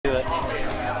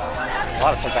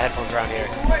lot of sets of headphones around here.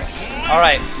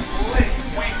 Alright.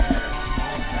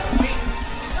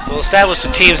 We'll establish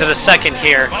the teams in a second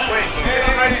here.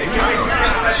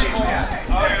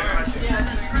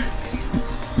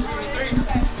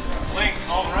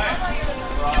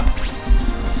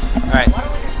 Alright.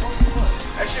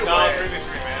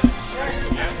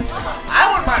 I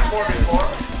wouldn't mind 4v4.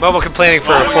 Momo complaining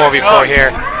for a 4v4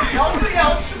 here.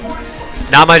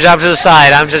 Not my job to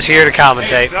decide, I'm just here to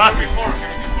commentate.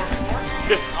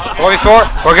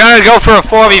 4v4? We're gonna go for a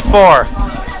 4v4.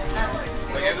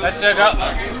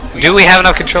 Do we have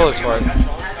enough controllers for it?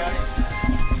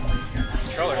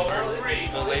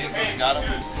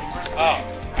 Oh,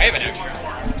 I have an extra.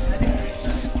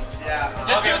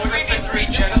 Just do a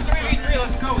 3v3. Just do a 3v3.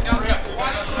 Let's go.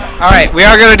 Alright, we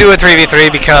are going to do a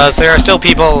 3v3 because there are still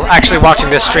people actually watching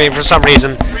this stream for some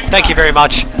reason. Thank you very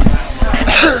much.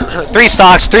 3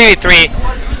 stocks, 3v3.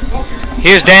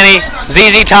 Here's Danny,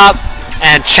 ZZ Top,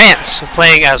 and Chance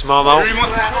playing as Momo.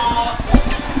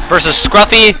 Versus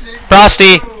Scruffy,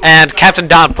 Frosty, and Captain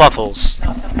Don Fluffles.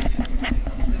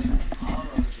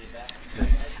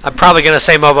 I'm probably going to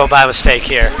say Momo by mistake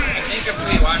here. I think if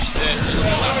we watch this,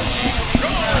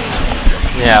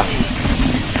 Yeah.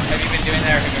 have you been doing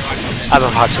that or have you been watching this? I've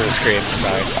been watching the screen,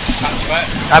 sorry. What?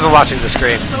 I've been watching the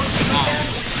screen.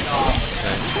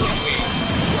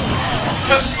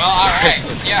 Well, alright.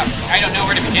 Yeah, I don't know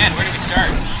where to begin. Where do we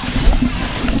start?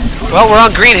 Well, we're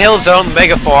on Green Hill Zone,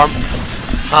 Mega Form.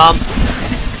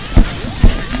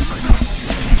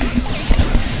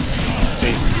 Let's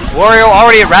see. Wario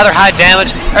already at rather high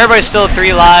damage. Everybody's still at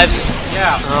 3 lives.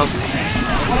 Yeah.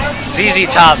 ZZ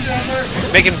Top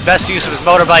making best use of his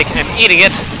motorbike and eating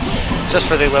it, just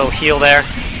for the little heal there.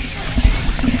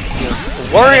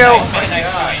 Wario.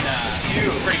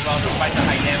 Pretty well despite the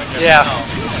high damage. Yeah.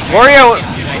 Wario.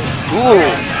 Ooh.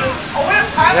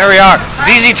 There we are.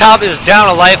 ZZ Top is down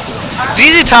a life.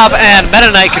 ZZ Top and Meta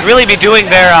Knight could really be doing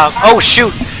their. Oh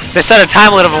shoot! They set a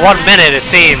time limit of 1 minute, it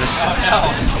seems.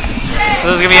 So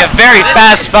this is gonna be a very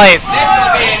fast fight. This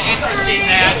will be an interesting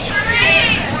match.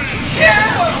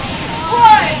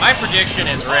 My prediction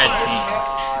is red team.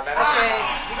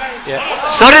 Yeah.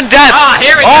 Sudden death! Ah,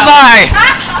 here we oh go. my!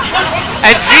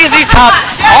 And ZZ Top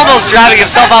almost driving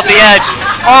himself off the edge.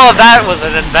 Oh, that was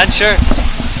an adventure.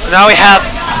 So now we have,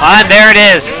 and there it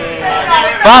is.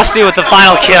 Frosty with the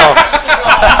final kill.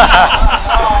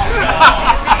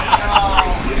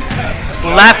 Just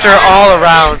laughter all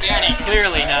around. Danny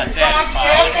clearly not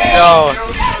satisfied. No.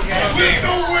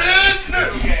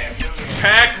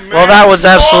 Well, that was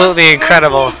absolutely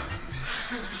incredible.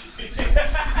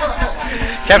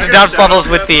 Captain Don Fluffles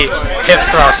with the hip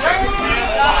thrust.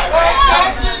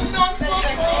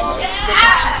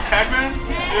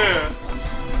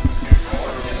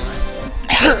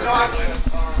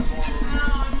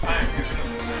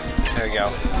 There we go.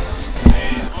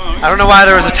 I don't know why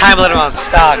there was a time limit on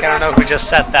stock. I don't know who just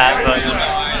set that, but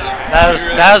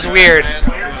that was weird.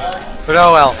 But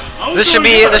oh well. This should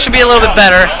be a little bit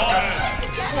better.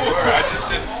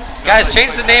 Guys,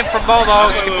 change the name from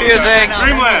Momo. It's confusing.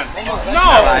 Dreamland.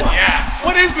 No.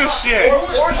 What is this shit?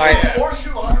 Alright.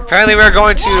 Apparently we're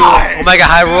going to Omega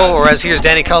Hyrule, or as here's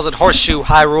Danny calls it, Horseshoe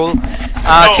Hyrule.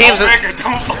 Teams. Omega,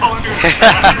 don't fall into it.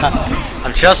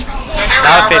 I'm just So here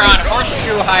not we are, we're on finished.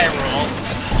 Horseshoe Hyrule.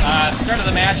 Start of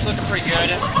the match looking pretty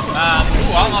good.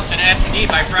 Ooh, almost an SD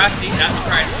by Frosty. Not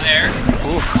surprised there.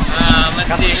 Let's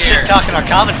Got see some here. shit talking our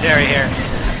commentary here.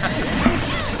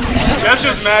 That's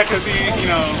just mad because he,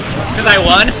 Because I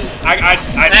won?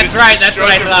 That's right, that's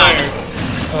what I thought.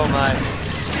 Oh my.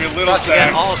 Your little Frosty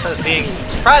again almost has being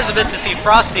surprised a bit to see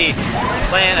Frosty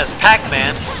playing as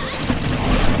Pac-Man.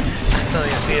 That's something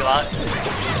you see a lot.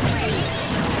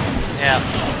 Yeah.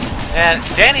 And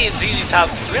Danny and ZZ Top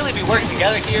really be working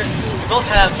together here. They both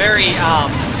have very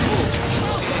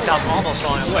ZZ Top almost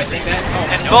falling off the screen.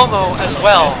 And Momo as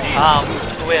well,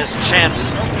 who has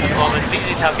Chance at the moment.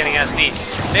 ZZ Top getting SD.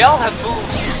 They all have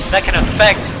moves that can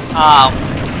affect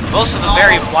most of the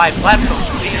very wide platforms.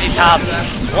 ZZ Top,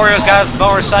 Wario's got his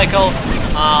motorcycle.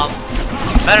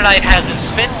 Meta Knight has his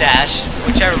spin dash,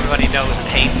 which everybody knows and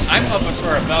hates. I'm hoping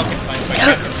for a Falcon Punch by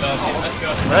Captain Falcon. Let's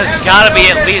go. There's got to be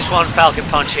at least one Falcon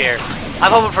Punch here. I'm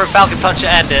hoping for a Falcon Punch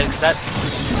to end it, cause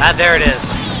and there it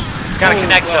is. It's got to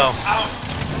connect though.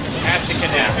 Has to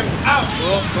connect.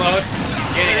 Ooh, close.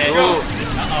 Getting it. Ooh.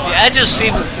 The edges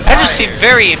seem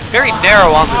very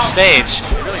narrow on the stage.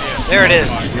 There it is.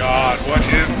 God, what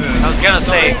is this? I was gonna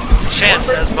say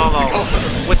Chance as Momo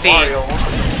with the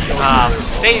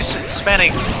stage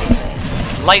spanning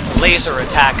light laser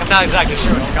attack. I'm not exactly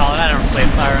sure what to call it. I never played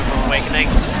Fire Emblem Awakening.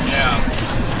 Yeah.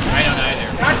 I don't either.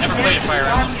 Never played a Fire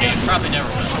Emblem game. Probably never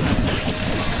will.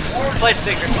 played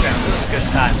Sacred Stones. It was a good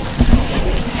time.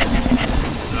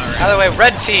 By the way,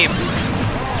 red team,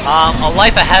 a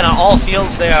life ahead on all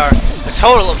fields. They are a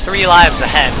total of 3 lives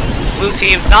ahead. Blue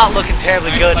team not looking terribly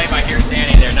good. Nice play by Here's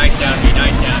Danny there. Nice down B,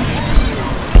 nice down B.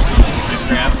 Nice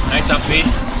grab. Nice up B.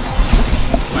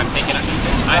 I'm thinking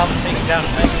I'm taking down a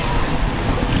bit.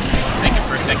 thinking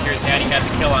for a sec Here's Danny had the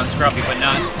kill on Scruffy, but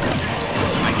not.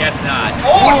 I guess not.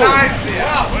 Oh, nice!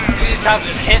 ZZ Top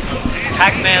just hit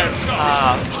Pac-Man's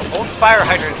own fire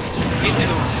hydrant into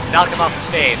him to knock him off the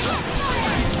stage.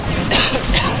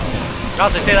 I can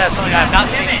also say that's something I have not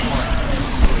seen before.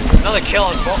 There's another kill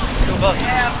on Kuba.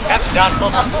 Captain Don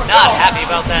Bubbles not happy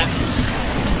about that.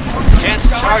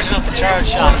 Chance charging up the charge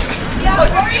shot.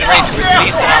 Ready to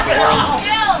release it out of the world.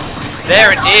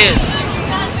 There it is.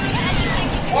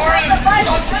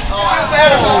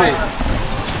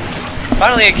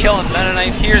 Finally a kill on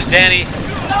Mennonite. Here's Danny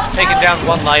taking down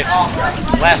 1 life.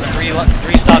 Last 3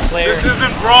 stock player. This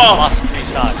isn't brawl. Lost 3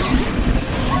 stocks.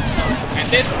 At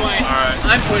this point,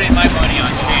 I'm putting my money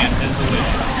on Chance as the winner.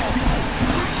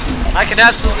 I can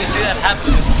absolutely see that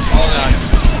happening.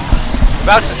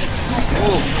 About to.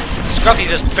 Ooh, Scruffy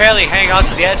just barely hanging on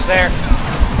to the edge there.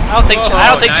 I don't think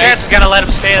nice. Chance is gonna let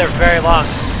him stay there very long.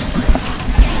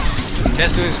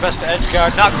 Chance doing his best to edge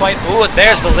guard, not quite. Ooh, and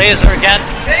there's the laser again,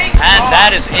 and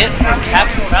that is it for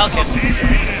Captain Falcon.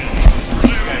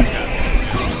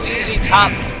 ZZ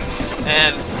Top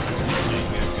and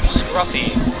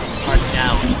Scruffy are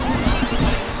down.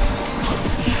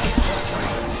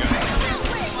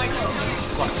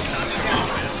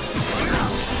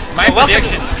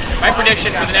 My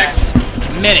prediction for the next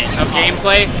minute of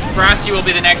gameplay, Frosty will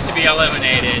be the next to be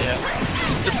eliminated.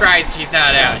 Surprised he's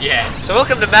not out yet. So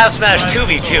welcome to Map Smash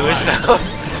 2v2, isn't it?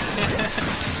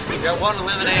 We got 1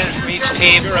 eliminated from each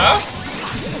team.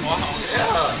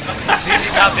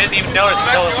 ZZ Top didn't even notice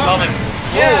until this moment.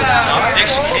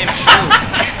 Prediction came true.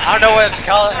 I don't know what to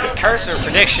call it, a curse or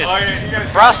prediction.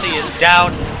 Frosty is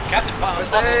down. Captain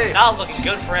Buffalo's not looking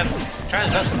good for him. Trying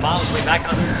his best to bomb his way back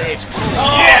onto the stage.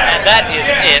 And that is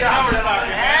it.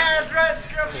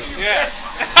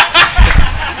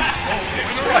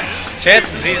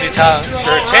 Chance and ZZ Top,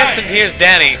 or Chance and Here's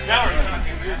Danny,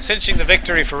 cinching the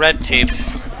victory for red team.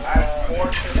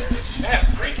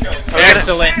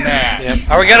 Excellent match. Yep.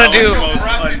 Are we gonna do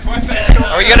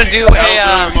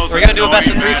a best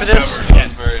of 3 for this?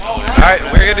 All right,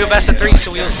 we're gonna do a best of 3,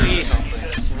 so we'll see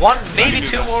 1, maybe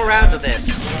 2 more rounds of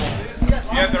this.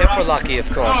 If we're lucky, of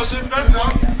course.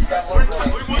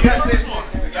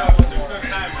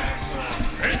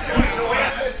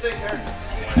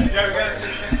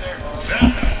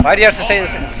 Why do you have to stay the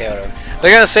same? Okay, whatever.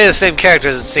 They're gonna say the same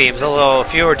characters, it seems, although a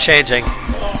few are changing.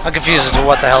 I'm confused as to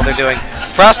what the hell they're doing.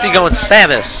 Frosty going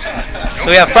Samus. So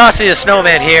we have Frosty the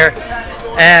Snowman here,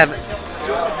 and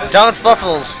Don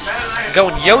Fluffles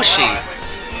going Yoshi.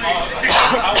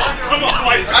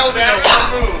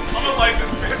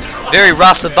 Very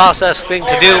Ross the Boss-esque thing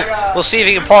to do. We'll see if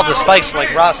he can pull off the spikes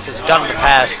like Ross has done in the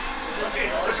past.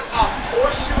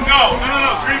 No,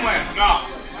 Dreamland, no.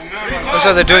 Looks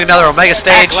like they're doing another Omega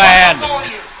stage.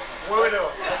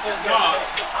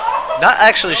 Not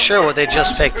actually sure what they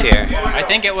just picked here. I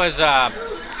think it was, didn't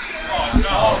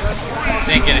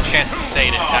get a chance to say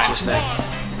it in time. Interesting.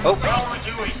 Oh.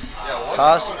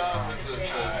 Pause.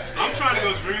 I'm trying to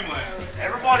go Dreamland.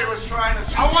 Everybody was trying to.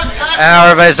 Now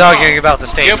everybody's arguing about the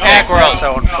stage. Do Pack World. That's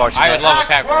so unfortunate. I would love a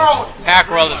Pack World. Pack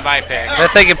World is my pick. They're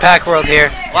thinking Pack World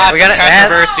here. Lots of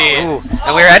controversy.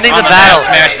 And we're ending the on battle.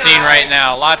 Smash scene right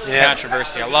now. Lots of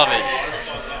controversy. I love it.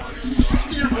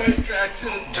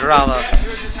 Drama.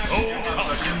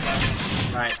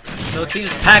 Right. So it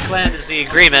seems Pac-Land is the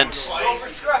agreement.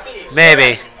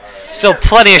 Maybe. Still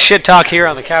plenty of shit talk here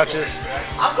on the couches.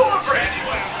 I'm going for it.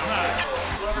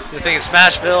 People thinking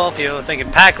Smashville. People thinking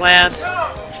Pac-Land.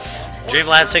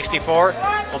 Dreamland 64.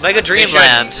 Omega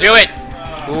Dreamland. Do it.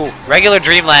 Ooh, regular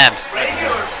Dreamland.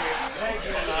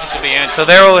 This will be interesting. So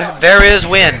there is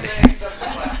wind.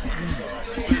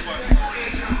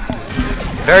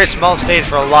 Very small stage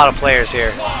for a lot of players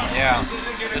here. Yeah.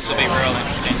 This will be real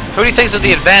interesting. Who do you think's at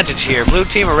the advantage here, blue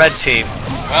team or red team?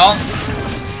 Well,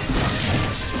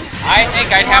 I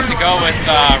think I'd have to go with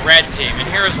red team, and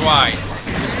here's why.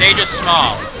 The stage is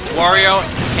small. Wario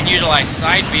can utilize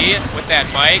side B with that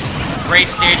bike.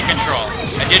 Great stage control.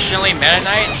 Additionally, Meta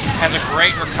Knight has a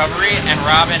great recovery, and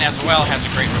Robin as well has a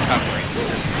great recovery.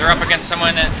 They're up against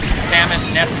someone,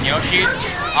 Samus, Ness, and Yoshi,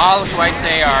 all who I'd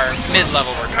say are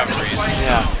mid-level recoveries.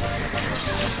 Yeah.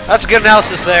 That's a good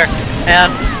analysis there.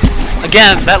 And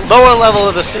again, that lower level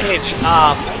of the stage,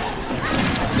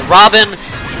 the Robin,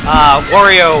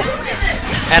 Wario,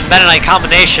 and Meta Knight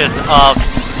combination of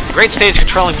great stage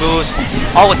controlling moves,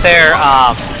 all with their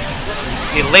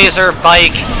the laser,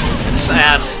 bike, and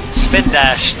spin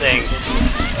dash thing.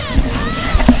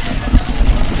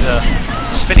 The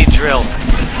spinning drill.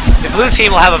 The blue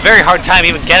team will have a very hard time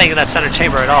even getting in that center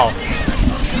chamber at all.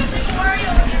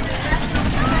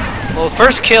 Well, the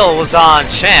first kill was on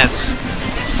chance.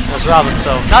 Was Robin,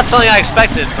 so not something I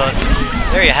expected, but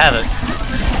there you have it.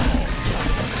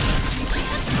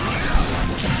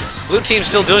 Blue team's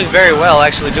still doing very well,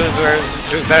 actually doing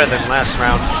better than last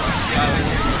round.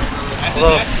 As a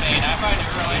Nest main, I find it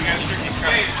really interesting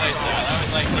Scruffy's playstyle. That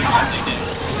was like the things they did.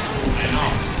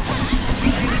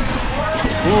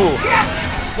 Ooh.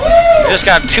 We just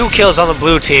got 2 kills on the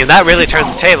blue team. That really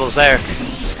turned the tables there.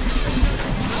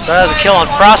 So that was a kill on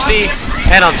Frosty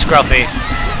and on Scruffy.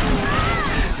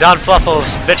 Don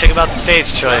Fluffles bitching about the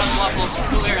stage choice. Don Fluffles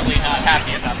clearly not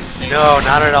happy about the stage. No,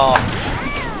 not at all.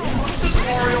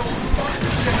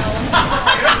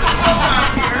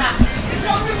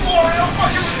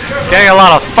 Getting a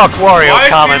lot of fuck Wario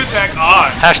comments.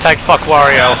 Hashtag fuck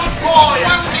Wario.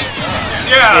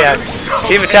 Yeah.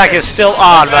 Team Attack is still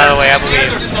on, by the way, I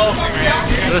believe.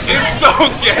 So this is So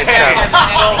yeah.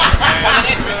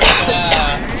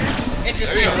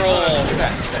 Interesting role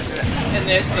in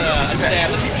this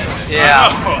establishment.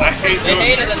 yeah. They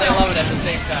hate it and they love it at the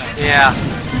same time. Yeah.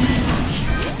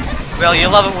 Well, you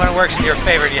love it when it works in your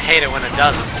favor, and you hate it when it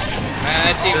doesn't.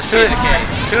 That seems As to be soon, the case.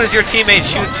 as soon as your teammate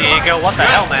shoots you, you go, what the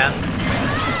hell, man?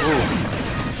 Ooh.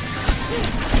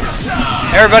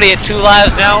 Everybody at 2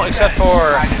 lives now, except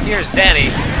for, here's Danny.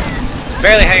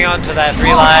 Barely hanging on to that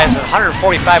 3 lives at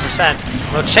 145%.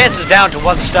 Well, chance is down to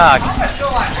 1 stock. Good,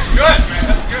 man.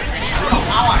 That's good.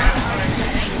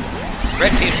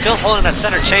 Red team still holding that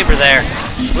center chamber there.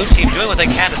 Blue team doing what they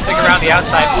can to stick around the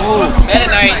outside. Ooh. Meta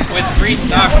Knight with 3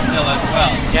 stocks still as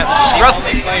well. Yep, Only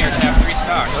Scruffy. players have 3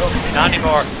 stocks. Not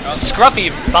anymore.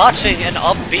 Scruffy botching an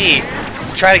up B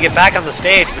to try to get back on the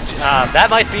stage, which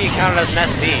that might be counted as an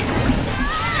SD.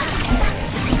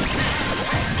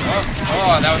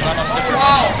 Oh, that was almost different.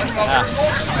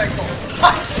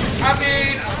 I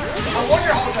mean, I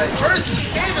wonder how diverse this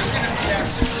game is going to be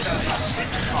after.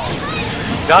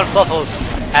 Don Fluffles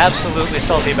absolutely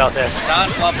salty about this. Don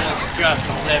Fluffles just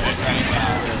livid right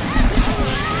now.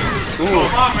 Ooh.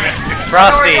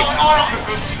 Frosty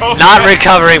not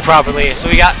recovering properly. So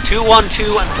we got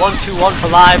 2-1-2 and 1-2-1 for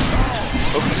lives.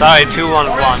 Oops, sorry, 2-1-1.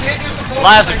 So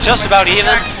lives are just about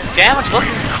even. Damage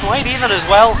looking quite even as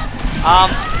well.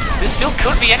 This still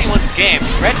could be anyone's game.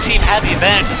 Red team had the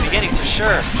advantage at the beginning for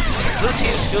sure. Blue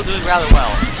team is still doing rather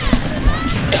well.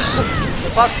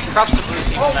 Props to blue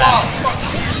team for that.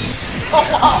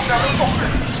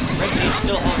 Red team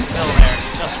still holding the middle there,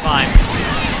 just fine.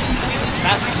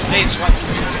 Massive stage swipe.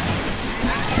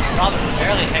 Robin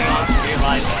barely hanging on to rear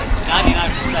line,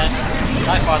 99%,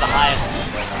 by far the highest.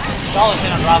 Solid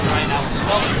hit on Robin right now,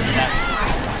 spell through that.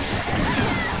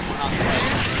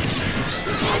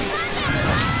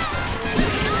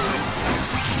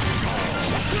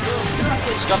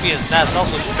 Scruffy is Ness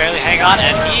also just barely hanging on,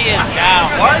 and he is down.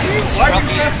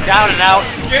 Scruffy is down and out.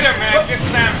 Get him, man. Get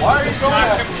Sam. Why are you so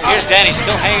mad? Here's Danny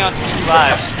still hanging on to 2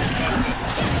 lives.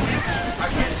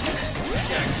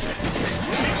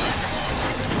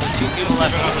 2 people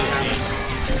left on the blue team.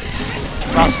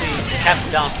 Frosty,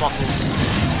 Captain Don Fluffles,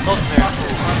 both there.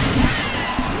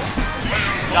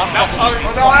 Don Fluffles is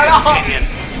opinion.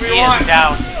 He is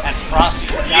down, and Frosty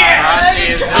is down. Frosty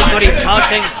is everybody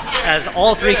taunting as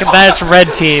all 3 combatants from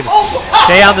Red Team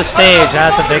stay on the stage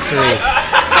at the victory.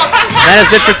 That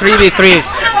is it for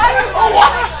 3v3s.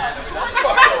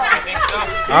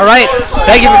 All right,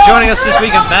 thank you for joining us this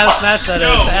week on Mav Smash. That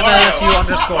is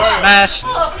MNSU_Smash.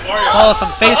 Follow us on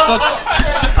Facebook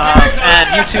and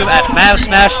YouTube at Mav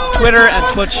Smash, Twitter and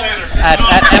Twitch at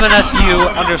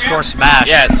MNSU_Smash.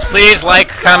 Yes, please like,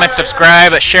 comment,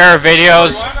 subscribe, share our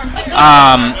videos.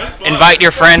 Invite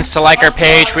your friends to like our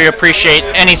page. We appreciate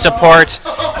any support.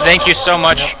 Thank you so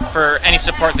much for any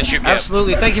support that you give.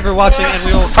 Absolutely. Thank you for watching, and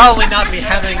we will probably not be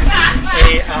having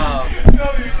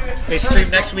a stream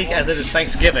next week as it is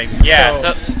Thanksgiving. Yeah,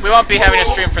 so we won't be having a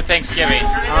stream for Thanksgiving.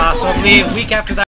 So it'll be a week after that.